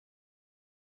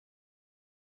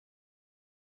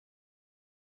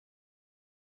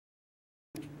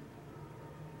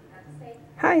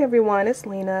Hi everyone, it's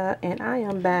Lena and I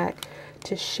am back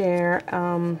to share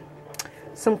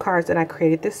some cards that I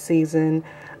created this season.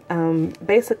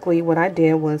 Basically what I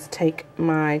did was take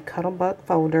my Cuddlebuck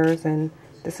folders, and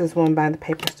this is one by the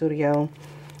Paper Studio.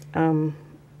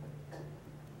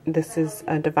 This is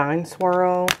a Divine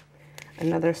Swirl,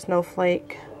 another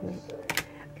Snowflake,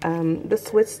 the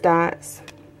Swiss Dots,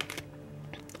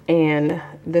 and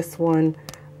this one,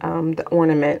 the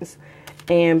ornaments.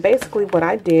 And basically what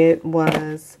I did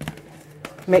was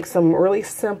make some really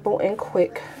simple and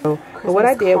quick. So what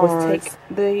I did was take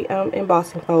the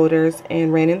embossing folders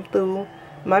and ran it through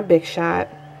my Big Shot,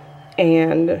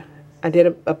 and I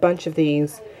did a bunch of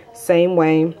these same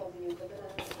way,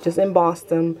 just embossed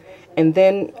them, and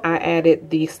then I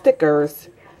added the stickers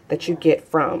that you get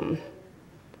from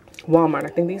Walmart. I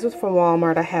think these was from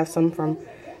Walmart. I have some from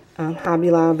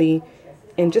Hobby Lobby,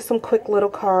 and just some quick little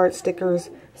card stickers.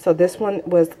 So this one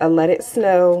was a Let It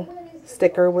Snow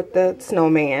sticker with the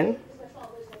snowman.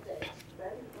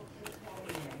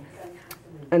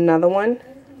 Another one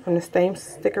from the same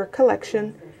sticker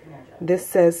collection. This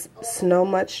says Snow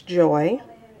Much Joy.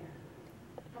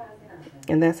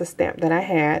 And that's a stamp that I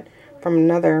had from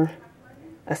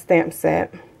a stamp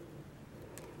set.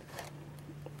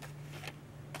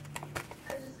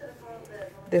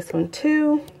 This one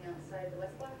too.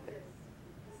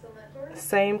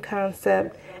 Same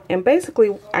concept. And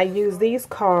basically I use these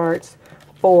cards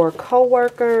for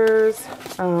co-workers,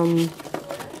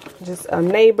 just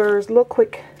neighbors, little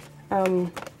quick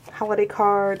holiday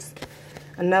cards.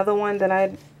 Another one that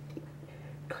I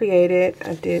created,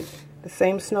 I did the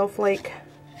same snowflake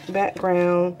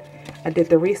background. I did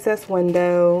the recessed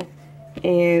window,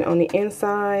 and on the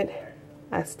inside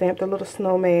I stamped a little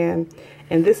snowman.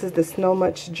 And this is the Snow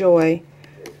Much Joy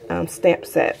stamp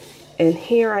set. And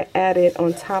here I added,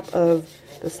 on top of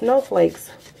the snowflakes,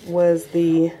 was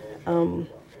the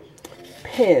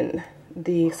pin,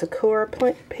 the Sakura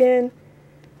pin.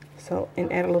 So,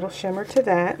 and add a little shimmer to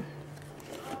that.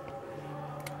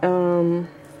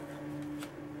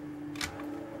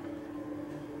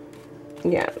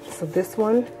 Yeah, so this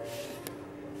one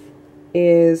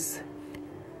is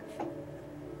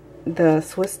the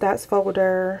Swiss Dots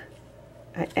folder.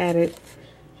 I added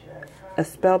a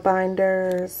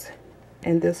Spellbinders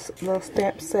and this little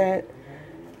stamp set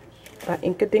by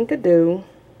Inkadinkado.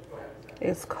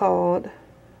 It's called,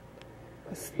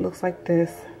 it looks like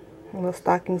this, a little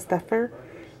stocking stuffer.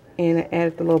 And I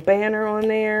added the little banner on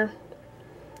there,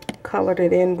 colored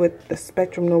it in with the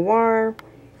Spectrum Noir,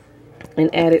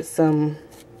 and added some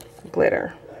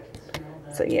glitter.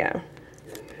 So yeah,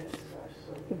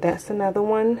 that's another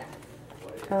one.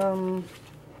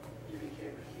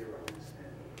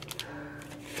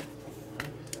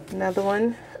 Another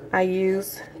one, I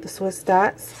use the Swiss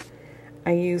Dots.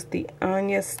 I use the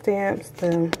Anya stamps,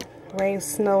 the Rain,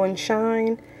 Snow, and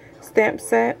Shine stamp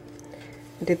set.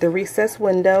 Did the recessed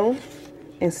window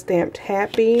and stamped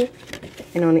Happy.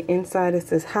 And on the inside it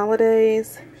says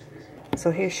Holidays.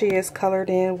 So here she is colored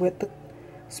in with the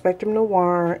Spectrum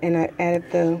Noir, and I added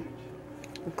the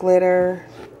glitter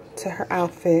to her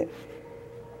outfit.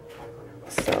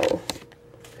 So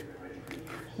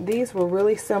these were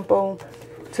really simple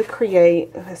to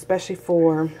create, especially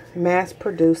for mass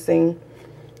producing.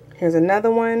 Here's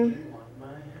another one.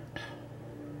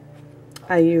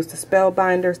 I used the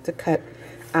Spellbinders to cut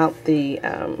out the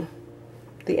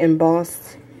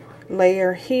embossed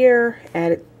layer here,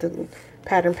 added the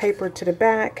pattern paper to the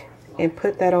back, and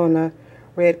put that on a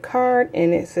red card,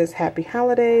 and it says Happy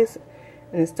Holidays,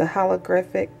 and it's the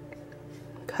holographic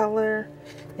color,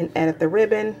 and added the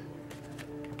ribbon.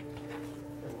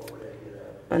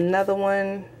 Another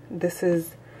one, this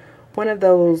is one of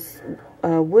those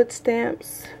wood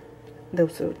stamps.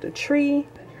 Those are the tree,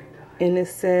 and it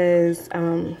says,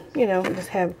 you know, just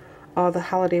have all the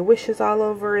holiday wishes all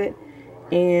over it,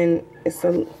 and it's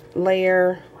a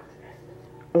layered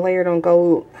on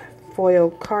gold foil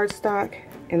cardstock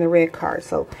and the red card.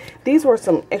 So these were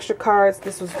some extra cards.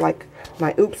 This was like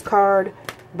my oops card,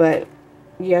 but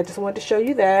yeah, I just wanted to show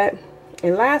you that.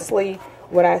 And lastly,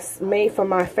 what I made for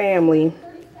my family.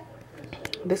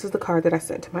 This is the card that I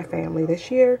sent to my family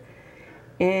this year,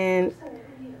 and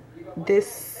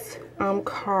this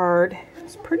card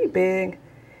is pretty big.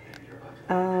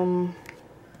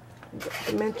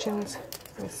 Dimensions,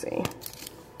 let's see,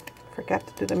 forgot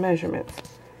to do the measurements.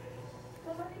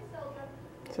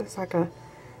 So it's like a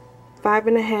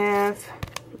 5.5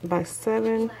 by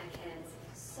 7.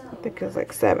 I think it's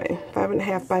like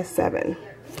 5.5 by 7.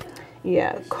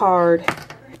 Yeah, card.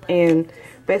 And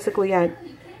basically I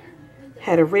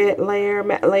had a red layer,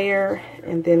 matte layer,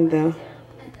 and then the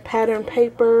pattern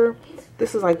paper,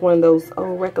 This is like one of those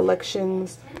old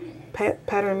Recollections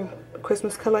pattern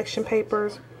Christmas collection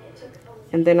papers.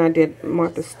 And then I did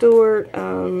Martha Stewart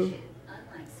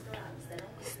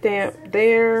stamp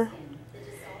there.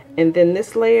 And then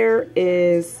this layer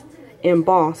is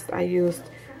embossed. I used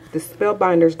the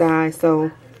Spellbinders die, so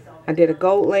I did a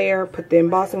gold layer, put the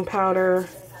embossing powder,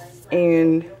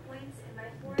 and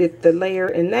did the layer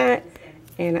in that,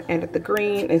 and I added the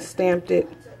green and stamped it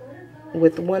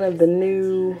with one of the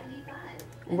new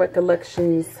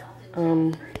Recollections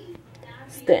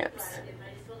stamps.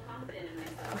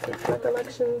 Is it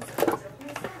Recollections?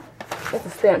 It's a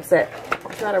stamp set.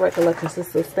 It's not a Recollections,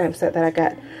 it's a stamp set that I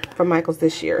got from Michaels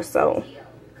this year. So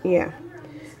yeah,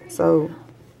 so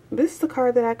this is the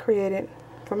card that I created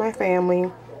for my family.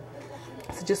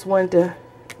 So just wanted to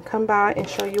come by and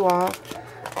show you all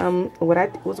what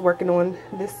I was working on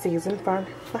this season for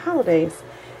the holidays.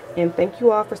 And thank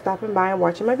you all for stopping by and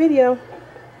watching my video.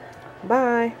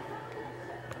 Bye.